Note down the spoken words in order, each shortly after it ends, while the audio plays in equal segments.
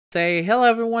Say hello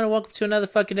everyone and welcome to another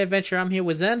fucking adventure. I'm here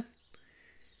with Zen.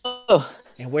 Oh,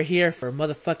 And we're here for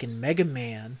motherfucking Mega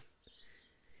Man.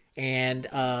 And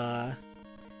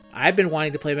I've been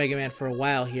wanting to play Mega Man for a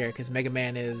while here because Mega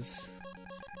Man is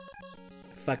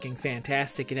fucking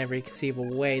fantastic in every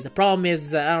conceivable way. The problem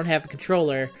is that I don't have a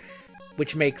controller,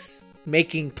 which makes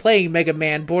playing Mega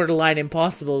Man borderline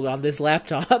impossible on this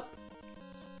laptop.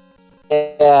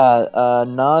 yeah,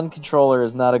 non-controller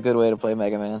is not a good way to play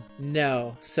Mega Man.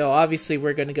 No. So obviously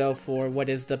we're going to go for what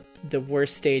is the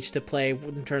worst stage to play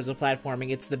in terms of platforming.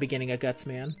 It's the beginning of Guts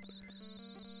Man.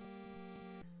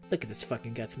 Look at this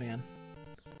fucking Guts Man.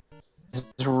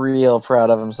 He's real proud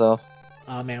of himself.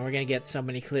 Oh man, we're going to get so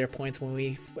many clear points when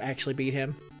we actually beat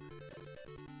him.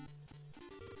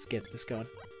 Let's get this going.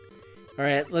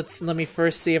 Alright, let me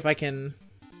first see if I can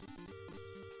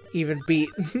even beat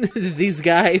these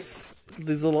guys.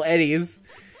 These little eddies.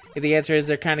 And the answer is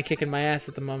they're kind of kicking my ass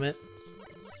at the moment.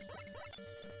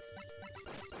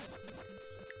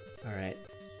 Alright.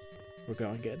 We're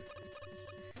going good.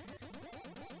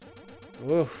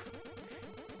 Oof.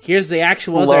 Here's the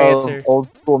actual other answer.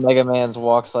 Old school Mega Man's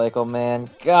walk cycle, man.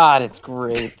 God, it's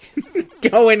great.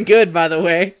 Going good, by the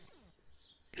way.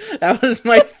 That was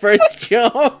my first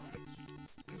jump.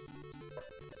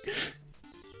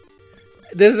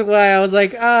 This is why I was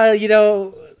like, you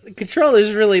know, the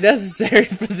controller's really necessary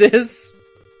for this.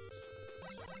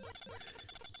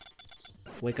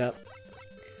 Wake up.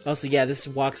 Also, yeah, this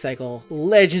walk cycle,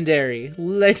 legendary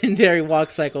walk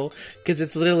cycle, because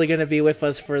it's literally going to be with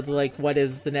us for, like, what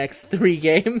is the next 3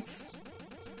 games?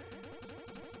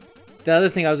 The other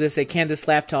thing I was going to say, can this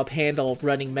laptop handle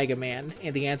running Mega Man?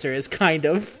 And the answer is kind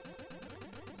of.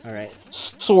 Alright.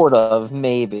 Sort of,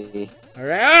 maybe.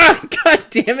 Alright. Ah! God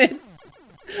damn it!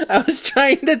 I was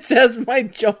trying to test my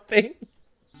jumping.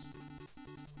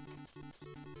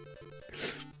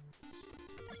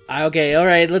 Okay,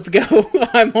 alright, let's go.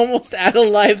 I'm almost out of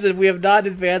lives and we have not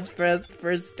advanced past the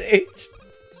first stage.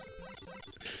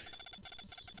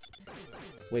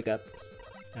 Wake up.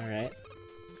 Alright.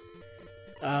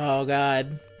 Oh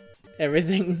god.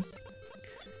 Everything.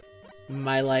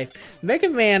 My life. Mega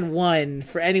Man 1,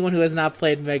 for anyone who has not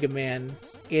played Mega Man,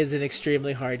 is an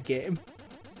extremely hard game.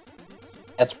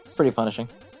 That's pretty punishing.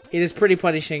 It is pretty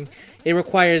punishing. It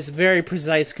requires very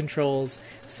precise controls,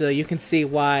 so you can see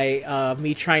why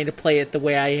me trying to play it the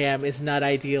way I am is not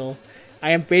ideal.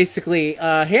 I am basically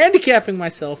handicapping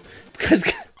myself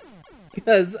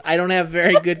because I don't have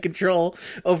very good control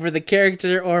over the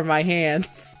character or my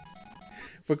hands.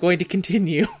 We're going to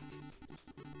continue.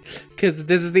 Because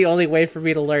this is the only way for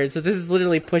me to learn. So this is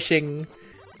literally pushing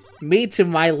me to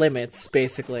my limits,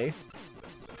 basically.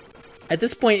 At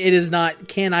this point, it is not,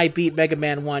 can I beat Mega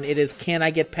Man 1? It is, can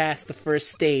I get past the first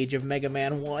stage of Mega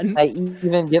Man 1? I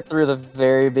even get through the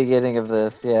very beginning of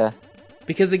this, yeah.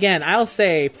 Because again, I'll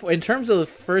say, in terms of the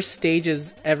first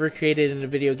stages ever created in a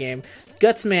video game,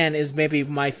 Guts Man is maybe is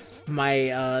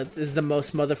the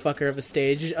most motherfucker of a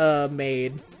stage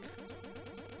made.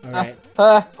 Alright.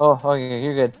 Oh, okay,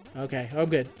 you're good. Okay, I'm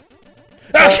good.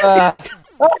 Oh,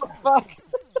 fuck.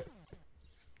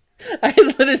 I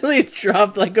literally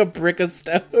dropped like a brick of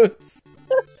stones.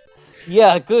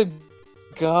 Yeah, good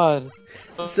God.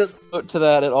 So, Don't to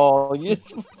that at all. You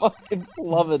just fucking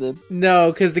plummeted.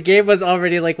 no, because the game was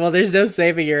already like, well, there's no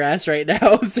saving your ass right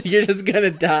now, so you're just gonna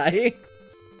die.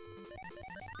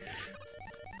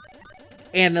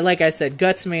 And like I said,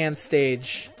 Guts Man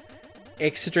stage,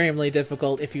 extremely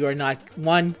difficult if you are not,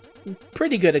 one,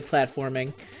 pretty good at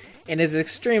platforming, and is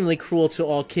extremely cruel to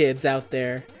all kids out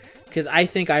there. Because I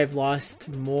think I've lost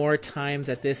more times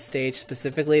at this stage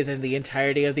specifically than the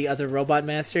entirety of the other Robot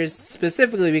Masters,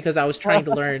 specifically because I was trying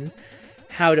to learn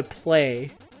how to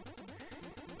play.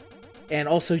 And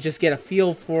also just get a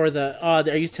feel for the... Oh,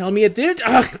 are you telling me it didn't?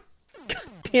 Oh, God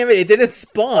damn it, it didn't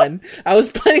spawn. I was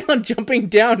planning on jumping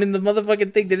down and the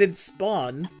motherfucking thing didn't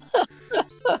spawn.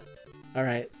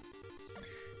 Alright.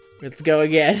 Let's go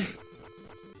again.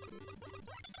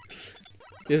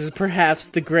 This is perhaps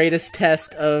the greatest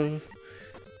test of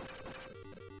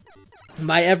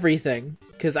my everything,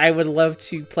 because I would love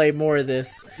to play more of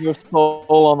this. Your soul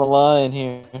on the line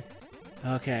here.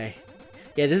 Okay.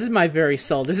 Yeah, this is my very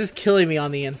soul. This is killing me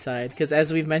on the inside, because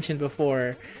as we've mentioned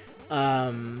before,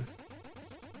 I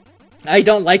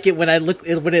don't like it when it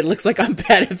looks like I'm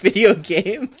bad at video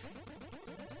games.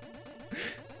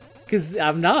 Because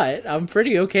I'm not. I'm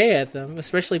pretty okay at them,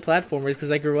 especially platformers,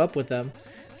 because I grew up with them.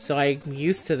 So I'm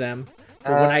used to them.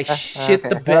 But when I shit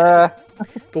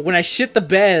the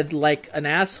bed, like an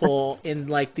asshole in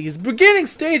like these beginning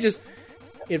stages,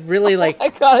 it really like. I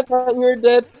thought you were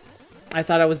dead. I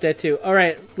thought I was dead too.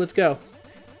 Alright, let's go.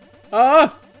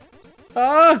 Oh!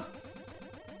 Ah!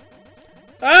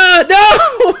 Ah,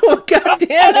 no! God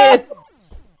damn it!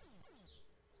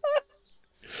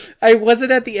 I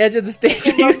wasn't at the edge of the stage.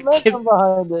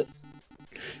 Behind it.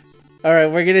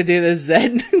 Alright, we're gonna do this,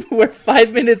 Zen. We're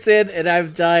 5 minutes in, and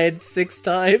I've died 6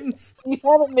 times. You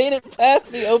haven't made it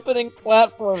past the opening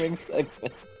platforming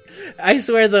segment. I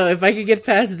swear, though, if I could get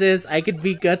past this, I could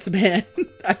beat Gutsman.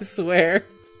 I swear.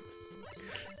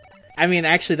 I mean,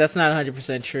 actually, that's not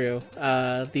 100% true.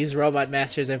 These robot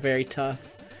masters are very tough.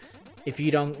 If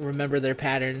you don't remember their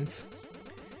patterns.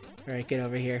 Alright, get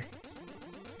over here.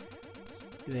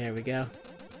 There we go.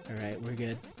 Alright, we're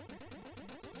good.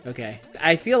 Okay.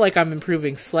 I feel like I'm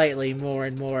improving slightly more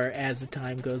and more as the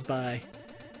time goes by.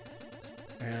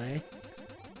 Alright.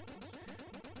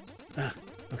 Ah,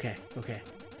 okay, okay.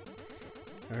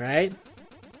 Alright.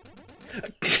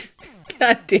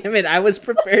 God damn it, I was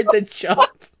prepared to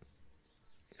jump.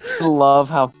 I love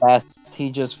how fast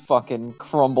he just fucking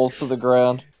crumbles to the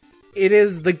ground. It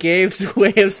is the game's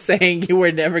way of saying you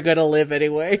were never gonna live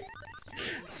anyway.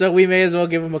 So we may as well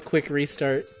give him a quick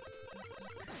restart.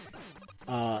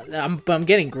 I'm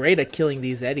getting great at killing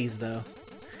these eddies, though.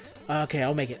 Okay,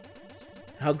 I'll make it.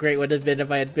 How great would it have been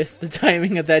if I had missed the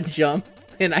timing of that jump,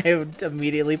 and I had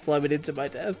immediately plummeted to my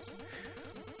death.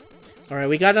 Alright,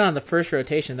 we got it on the first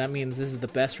rotation. That means this is the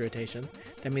best rotation.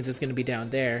 That means it's going to be down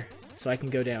there, so I can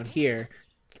go down here.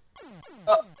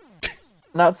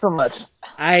 Not so much.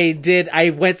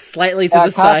 I went slightly to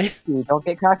the side. Don't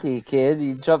get cocky, kid.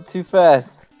 You jumped too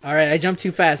fast. Alright, I jumped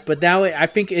too fast, but now I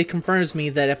think it confirms me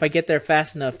that if I get there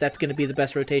fast enough, that's going to be the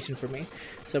best rotation for me.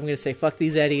 So I'm going to say, fuck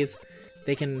these eddies.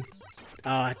 They can...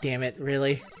 Aw, damn it,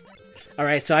 really?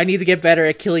 Alright, so I need to get better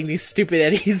at killing these stupid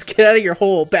eddies. Get out of your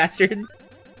hole, bastard!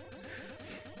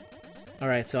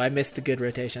 Alright, so I missed the good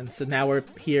rotation. So now we're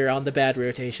here on the bad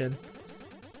rotation.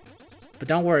 But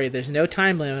don't worry, there's no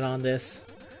time limit on this.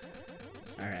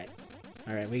 Alright.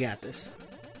 Alright, we got this.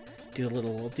 Do a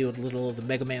little of the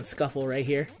Mega Man scuffle right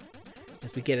here.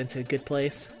 As we get into a good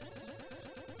place.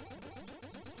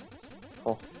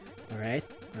 Oh. Alright.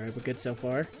 Alright, we're good so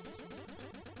far.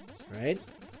 Alright.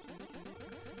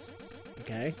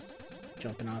 Okay.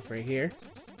 Jumping off right here.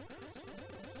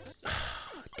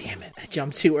 Damn it, I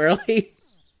jumped too early.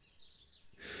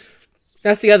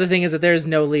 That's the other thing, is that there's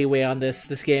no leeway on this.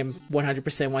 This game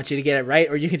 100% wants you to get it right,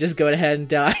 or you can just go ahead and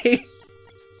die.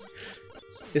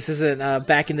 This isn't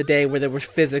back in the day where there was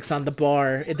physics on the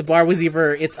bar. The bar was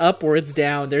either it's up or it's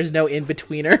down. There's no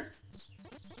in-betweener.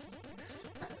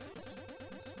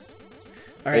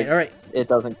 Alright, alright. It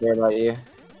doesn't care about you.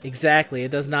 Exactly, it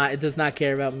does not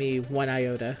care about me one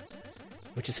iota.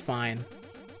 Which is fine.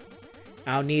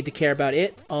 I don't need to care about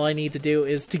it. All I need to do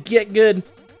is to get good.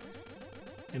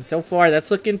 And so far,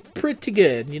 that's looking pretty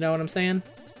good. You know what I'm saying?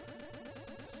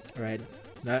 Alright,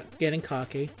 not getting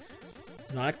cocky.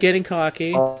 Not getting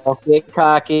cocky. Oh, get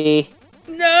cocky.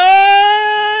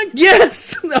 No!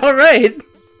 Yes! Alright!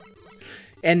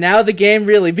 And now the game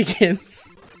really begins.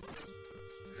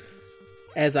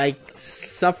 As I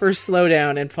suffer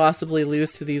slowdown and possibly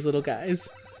lose to these little guys.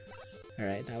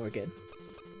 Alright, now we're good.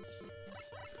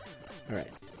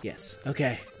 Alright, yes.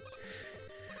 Okay.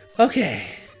 Okay.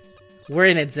 We're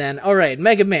in it, Zen. Alright,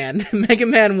 Mega Man. Mega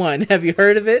Man 1. Have you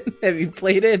heard of it? Have you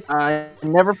played it? I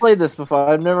never played this before.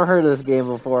 I've never heard of this game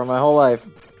before in my whole life.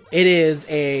 It is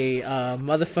a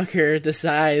motherfucker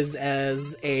disguised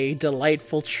as a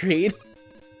delightful treat.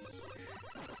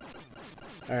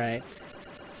 Alright.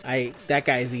 That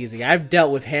guy's easy. I've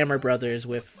dealt with Hammer Brothers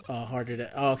with harder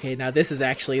to... Oh, okay, now this is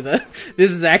actually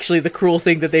the cruel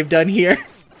thing that they've done here.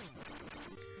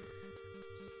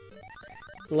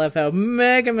 Love how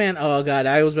Mega Man... Oh god,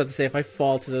 I was about to say if I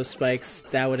fall to those spikes,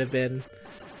 that would have been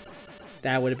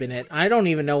it. I don't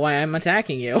even know why I'm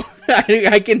attacking you.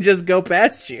 I can just go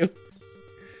past you.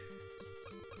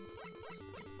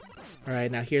 Alright,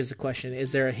 now here's the question.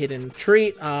 Is there a hidden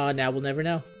treat? Now we'll never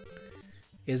know.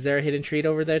 Is there a hidden treat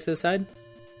over there to the side?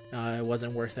 It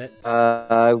wasn't worth it.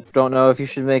 I don't know if you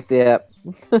should make the app.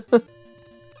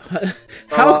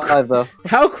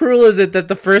 How cruel is it that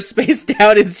the first space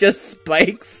down is just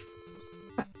spikes?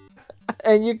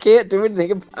 And you can't do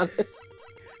anything about it.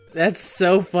 That's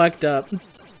so fucked up.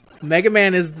 Mega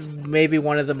Man is maybe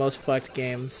one of the most fucked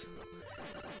games.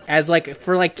 As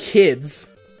for kids.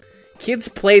 Kids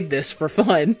played this for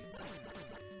fun.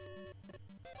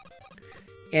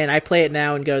 And I play it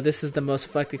now and go, this is the most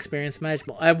fucked experience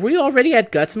imaginable. Are we already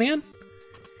at Gutsman?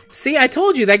 See, I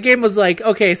told you, that game was like,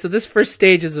 okay, so this first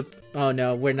stage is a... Oh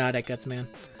no, we're not at Gutsman.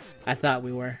 I thought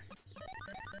we were.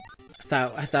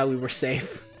 I thought we were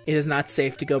safe. It is not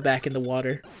safe to go back in the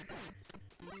water.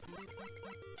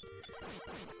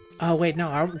 Oh, wait,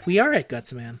 no, we are at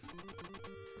Gutsman.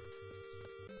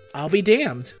 I'll be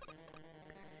damned.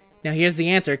 Now here's the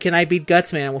answer. Can I beat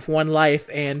Gutsman with 1 life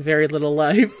and very little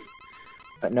life?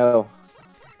 But no.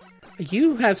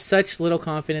 You have such little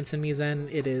confidence in me, Zen.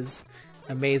 It is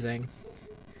amazing.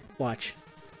 Watch.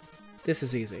 This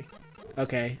is easy.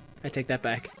 Okay, I take that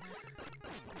back.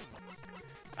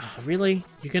 Oh, really?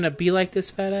 You're gonna be like this,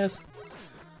 fat ass?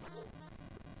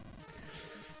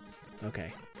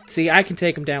 Okay. See, I can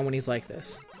take him down when he's like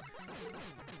this.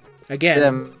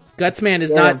 Again, Gutsman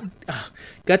is not...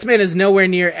 Gutsman is nowhere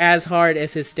near as hard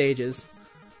as his stages.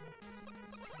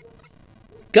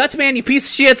 Gutsman, you piece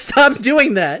of shit! Stop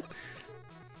doing that!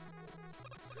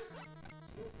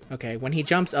 Okay, when he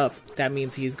jumps up, that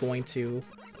means he's going to...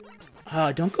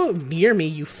 don't go near me,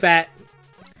 you fat...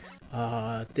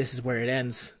 this is where it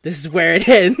ends. This is where it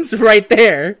ends, right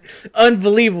there!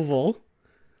 Unbelievable!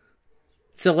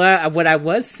 So, what I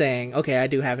was saying... Okay, I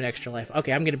do have an extra life.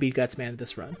 Okay, I'm gonna beat Gutsman at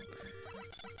this run.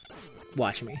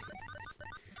 Watch me.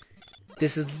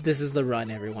 This is the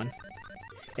run, everyone.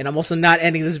 And I'm also not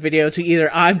ending this video to either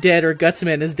I'm dead or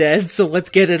Gutsman is dead, so let's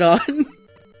get it on.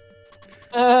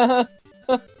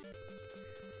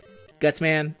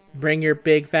 Gutsman, bring your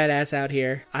big fat ass out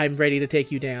here. I'm ready to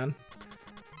take you down.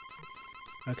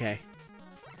 Okay.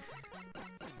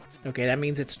 Okay, that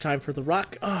means it's time for the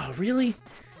rock. Oh, really?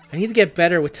 I need to get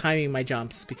better with timing my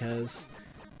jumps, because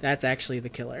that's actually the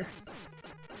killer.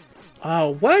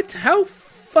 Oh, what? How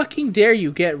fucking dare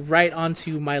you get right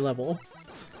onto my level?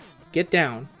 Get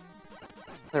down.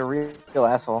 A real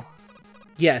asshole.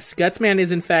 Yes, Gutsman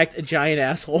is in fact a giant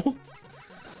asshole.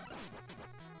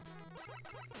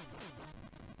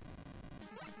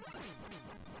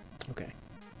 Okay.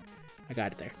 I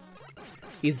got it there.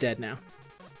 He's dead now.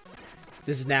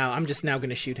 I'm just now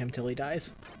gonna shoot him till he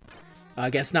dies. I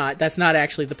guess not. That's not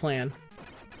actually the plan.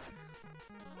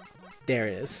 There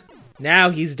it is. Now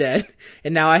he's dead.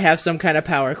 And now I have some kind of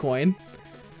power coin.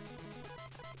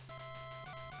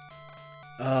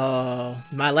 Oh,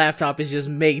 my laptop is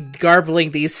just garbling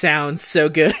these sounds so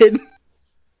good.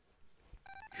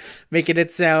 Making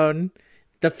it sound...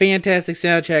 The fantastic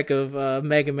soundtrack of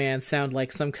Mega Man sound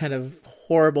like some kind of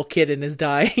horrible kitten is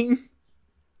dying.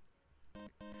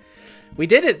 We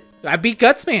did it! I beat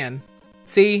Gutsman!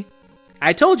 See?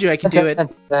 I told you I could do it.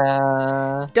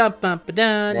 Now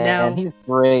he's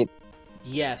great.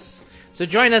 Yes. So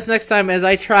join us next time as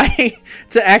I try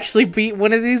to actually beat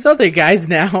one of these other guys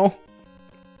now.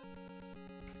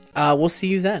 We'll see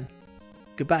you then.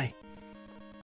 Goodbye.